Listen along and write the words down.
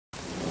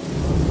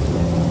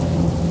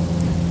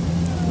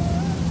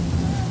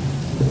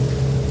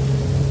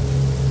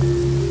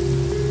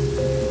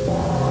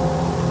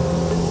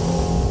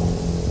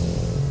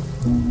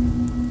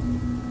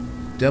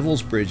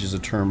Devil's Bridge is a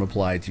term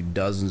applied to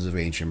dozens of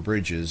ancient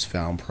bridges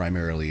found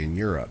primarily in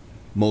Europe.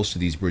 Most of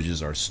these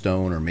bridges are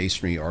stone or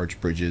masonry arch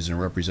bridges and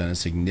represent a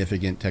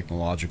significant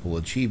technological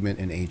achievement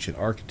in ancient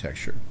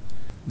architecture.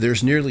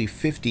 There's nearly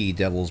 50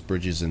 Devil's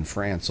Bridges in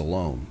France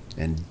alone,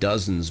 and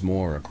dozens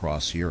more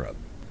across Europe.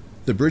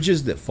 The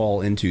bridges that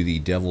fall into the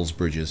Devil's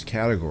Bridges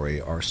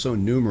category are so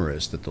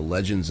numerous that the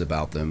legends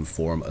about them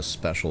form a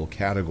special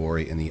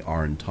category in the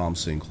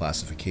Aaron-Thompson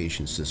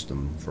classification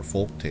system for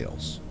folk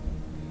tales.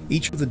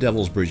 Each of the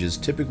Devil's Bridges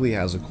typically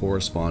has a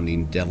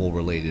corresponding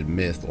devil-related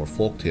myth or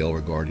folktale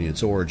regarding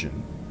its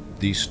origin.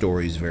 These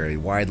stories vary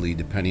widely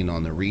depending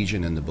on the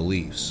region and the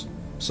beliefs.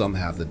 Some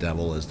have the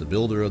devil as the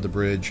builder of the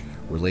bridge,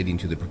 relating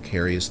to the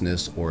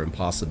precariousness or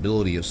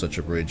impossibility of such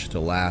a bridge to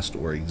last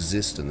or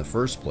exist in the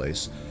first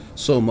place,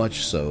 so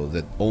much so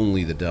that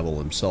only the devil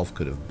himself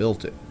could have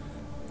built it.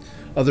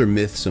 Other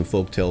myths and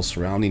folktales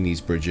surrounding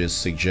these bridges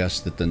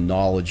suggest that the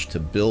knowledge to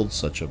build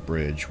such a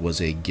bridge was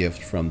a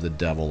gift from the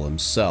devil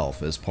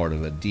himself as part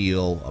of a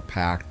deal, a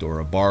pact, or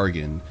a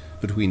bargain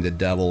between the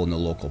devil and the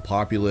local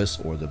populace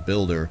or the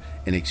builder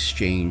in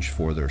exchange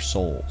for their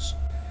souls.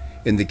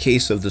 In the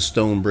case of the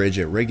stone bridge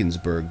at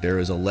Regensburg, there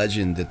is a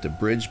legend that the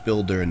bridge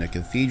builder and the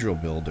cathedral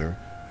builder,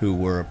 who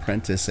were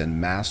apprentice and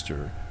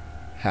master,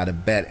 had a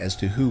bet as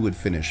to who would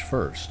finish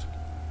first.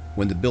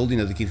 When the building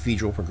of the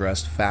cathedral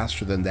progressed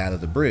faster than that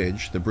of the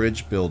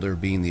bridge builder,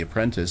 being the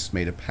apprentice,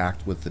 made a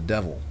pact with the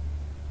devil.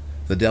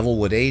 The devil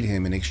would aid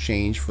him in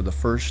exchange for the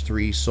first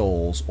 3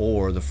 souls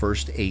or the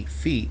first 8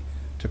 feet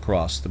to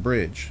cross the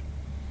bridge.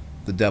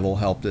 The devil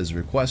helped as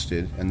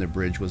requested, and the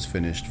bridge was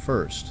finished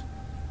first.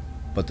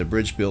 But the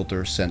bridge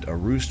builder sent a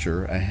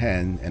rooster, a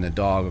hen, and a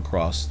dog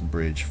across the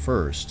bridge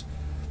first.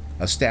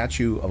 A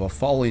statue of a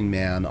falling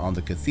man on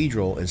the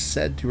cathedral is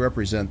said to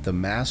represent the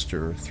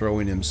master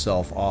throwing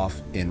himself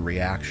off in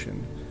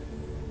reaction.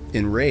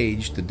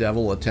 Enraged, the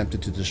devil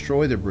attempted to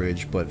destroy the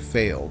bridge but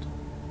failed.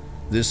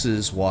 This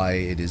is why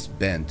it is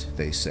bent,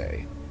 they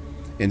say.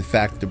 In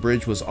fact, the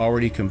bridge was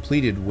already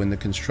completed when the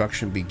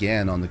construction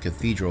began on the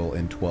cathedral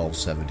in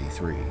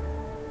 1273.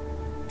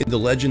 In the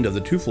legend of the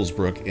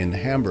Teufelsbrücke in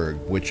Hamburg,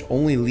 which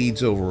only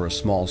leads over a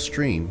small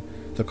stream,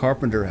 the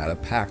carpenter had a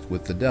pact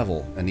with the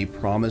devil, and he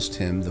promised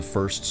him the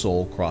first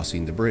soul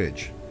crossing the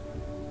bridge.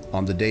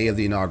 On the day of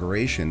the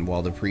inauguration,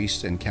 while the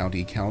priest and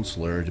county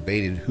councilor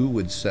debated who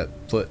would set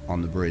foot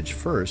on the bridge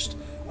first,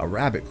 a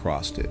rabbit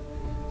crossed it,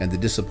 and the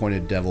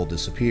disappointed devil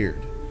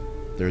disappeared.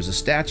 There is a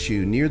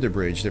statue near the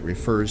bridge that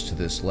refers to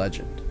this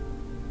legend.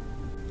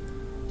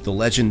 The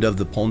legend of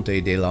the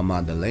Ponte della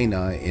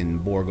Maddalena in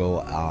Borgo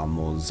a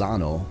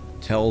Mozzano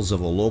tells of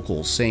a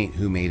local saint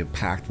who made a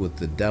pact with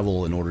the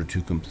devil in order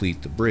to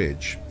complete the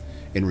bridge.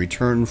 In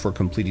return for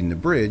completing the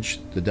bridge,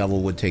 the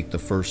devil would take the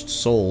first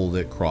soul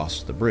that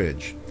crossed the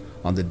bridge.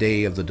 On the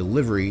day of the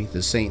delivery,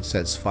 the saint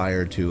sets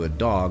fire to a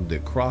dog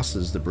that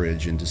crosses the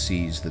bridge and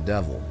deceives the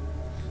devil.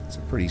 It's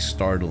a pretty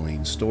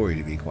startling story,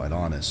 to be quite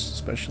honest,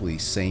 especially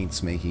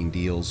saints making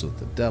deals with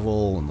the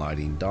devil and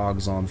lighting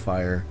dogs on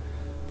fire,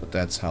 but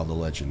that's how the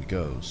legend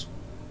goes.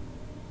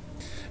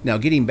 Now,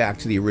 getting back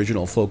to the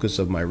original focus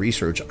of my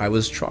research, I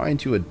was trying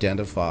to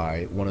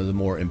identify one of the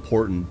more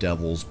important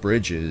Devil's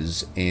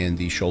Bridges in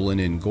the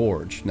ᴸᴺᴬᵗᵛ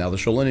Gorge. Now, the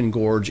ᴸᴺᴬᵗᵛ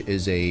Gorge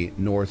is a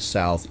north,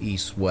 south,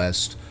 east,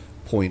 west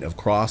point of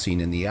crossing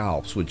in the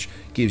Alps, which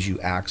gives you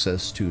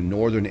access to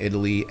northern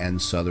Italy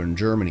and southern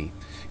Germany.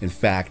 In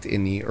fact,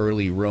 in the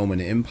early Roman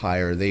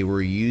Empire, they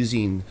were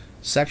using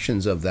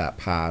sections of that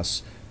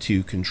pass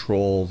to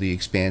control the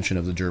expansion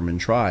of the German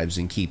tribes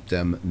and keep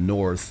them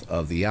north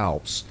of the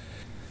Alps.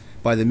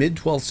 By the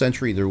mid-12th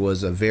century, there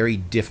was a very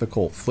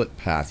difficult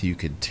footpath you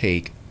could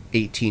take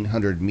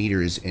 1,800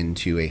 meters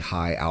into a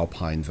high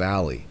alpine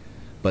valley,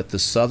 but the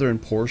southern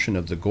portion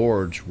of the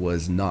gorge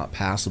was not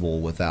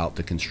passable without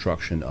the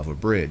construction of a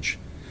bridge.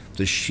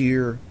 The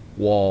sheer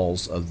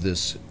walls of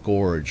this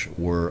gorge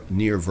were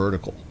near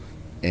vertical,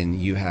 and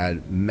you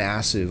had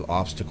massive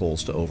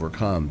obstacles to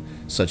overcome,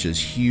 such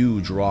as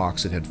huge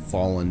rocks that had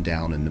fallen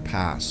down in the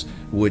pass,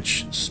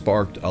 which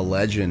sparked a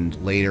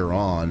legend later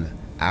on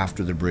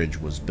after the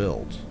bridge was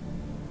built.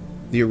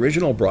 The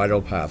original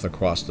bridle path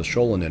across the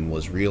ᴸᴺᴬᵗᵛ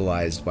was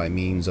realized by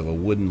means of a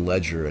wooden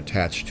ledger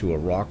attached to a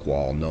rock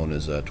wall known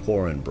as a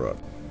Torrenbrück.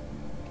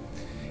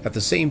 At the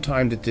same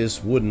time that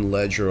this wooden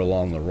ledger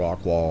along the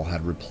rock wall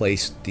had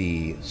replaced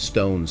the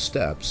stone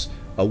steps,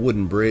 a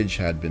wooden bridge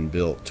had been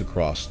built to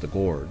cross the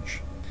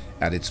gorge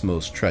at its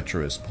most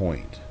treacherous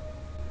point.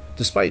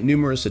 Despite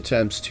numerous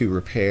attempts to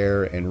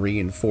repair and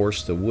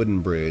reinforce the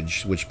wooden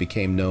bridge, which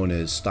became known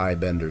as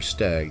Stijbender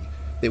Steg,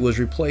 it was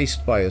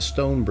replaced by a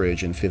stone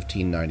bridge in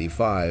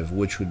 1595,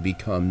 which would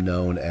become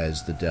known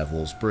as the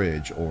Devil's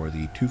Bridge, or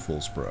the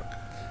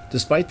Teufelsbrücke.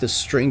 Despite the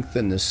strength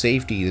and the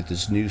safety that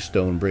this new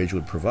stone bridge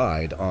would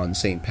provide, on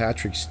St.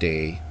 Patrick's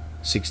Day,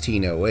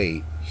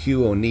 1608,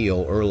 Hugh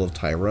O'Neill, Earl of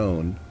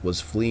Tyrone,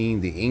 was fleeing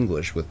the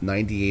English with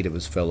 98 of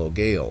his fellow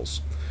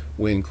Gaels.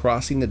 When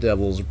crossing the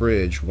Devil's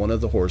Bridge, one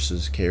of the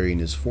horses carrying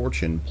his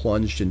fortune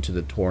plunged into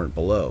the torrent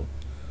below.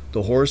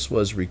 The horse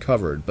was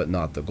recovered, but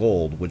not the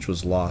gold, which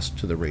was lost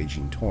to the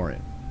raging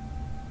torrent.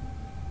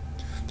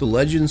 The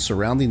legends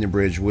surrounding the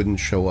bridge wouldn't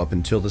show up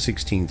until the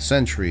 16th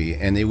century,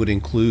 and they would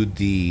include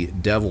the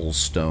Devil's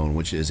Stone,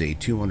 which is a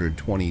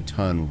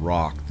 220-ton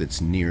rock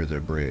that's near the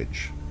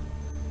bridge.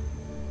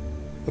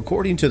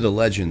 According to the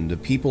legend, the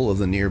people of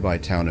the nearby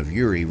town of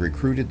Uri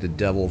recruited the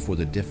devil for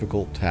the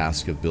difficult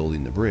task of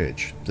building the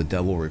bridge. The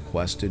devil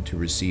requested to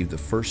receive the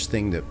first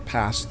thing that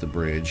passed the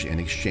bridge in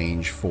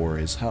exchange for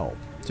his help.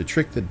 To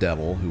trick the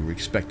devil, who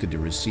expected to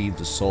receive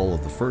the soul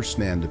of the first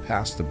man to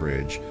pass the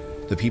bridge,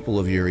 the people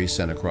of Uri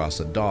sent across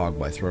a dog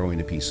by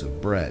throwing a piece of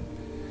bread,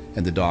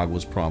 and the dog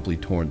was promptly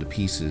torn to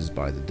pieces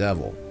by the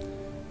devil.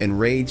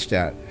 Enraged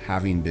at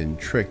having been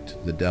tricked,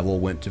 the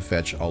devil went to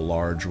fetch a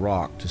large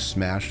rock to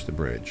smash the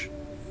bridge.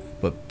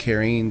 But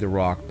carrying the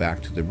rock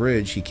back to the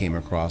bridge, he came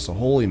across a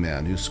holy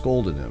man who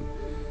scolded him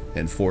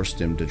and forced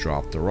him to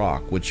drop the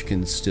rock, which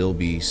can still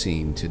be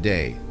seen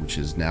today, which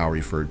is now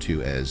referred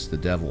to as the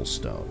Devil's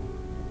Stone.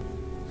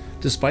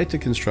 Despite the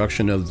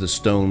construction of the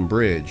stone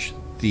bridge,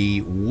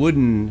 the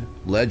wooden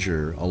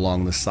ledger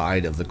along the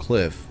side of the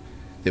cliff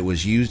that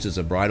was used as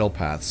a bridle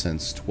path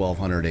since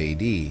 1200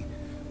 AD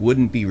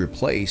wouldn't be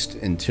replaced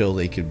until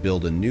they could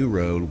build a new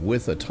road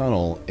with a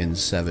tunnel in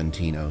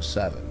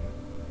 1707.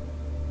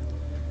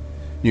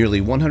 Nearly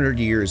 100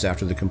 years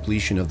after the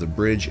completion of the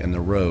bridge and the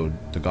road,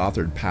 the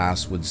Gotthard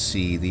Pass would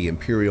see the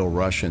Imperial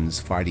Russians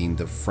fighting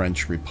the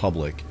French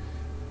Republic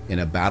in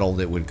a battle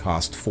that would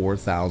cost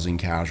 4,000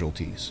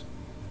 casualties.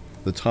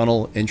 The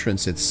tunnel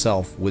entrance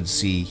itself would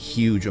see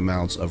huge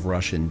amounts of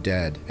Russian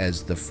dead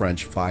as the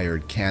French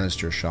fired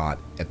canister shot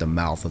at the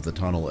mouth of the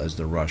tunnel as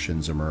the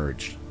Russians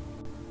emerged.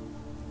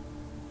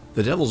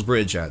 The Devil's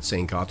Bridge at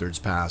St. Gotthard's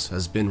Pass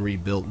has been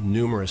rebuilt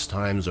numerous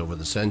times over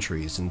the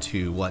centuries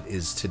into what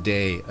is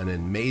today an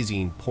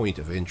amazing point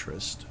of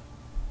interest.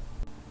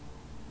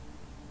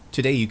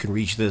 Today you can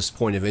reach this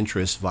point of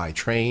interest by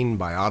train,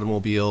 by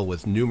automobile,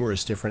 with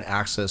numerous different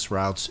access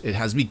routes. It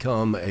has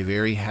become a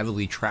very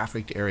heavily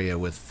trafficked area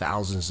with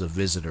thousands of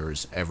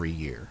visitors every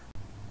year.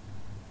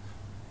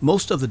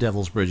 Most of the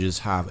Devil's Bridges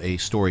have a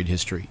storied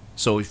history,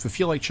 so if you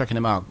feel like checking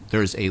them out,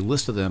 there's a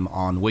list of them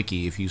on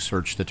Wiki if you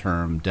search the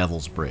term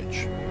Devil's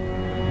Bridge.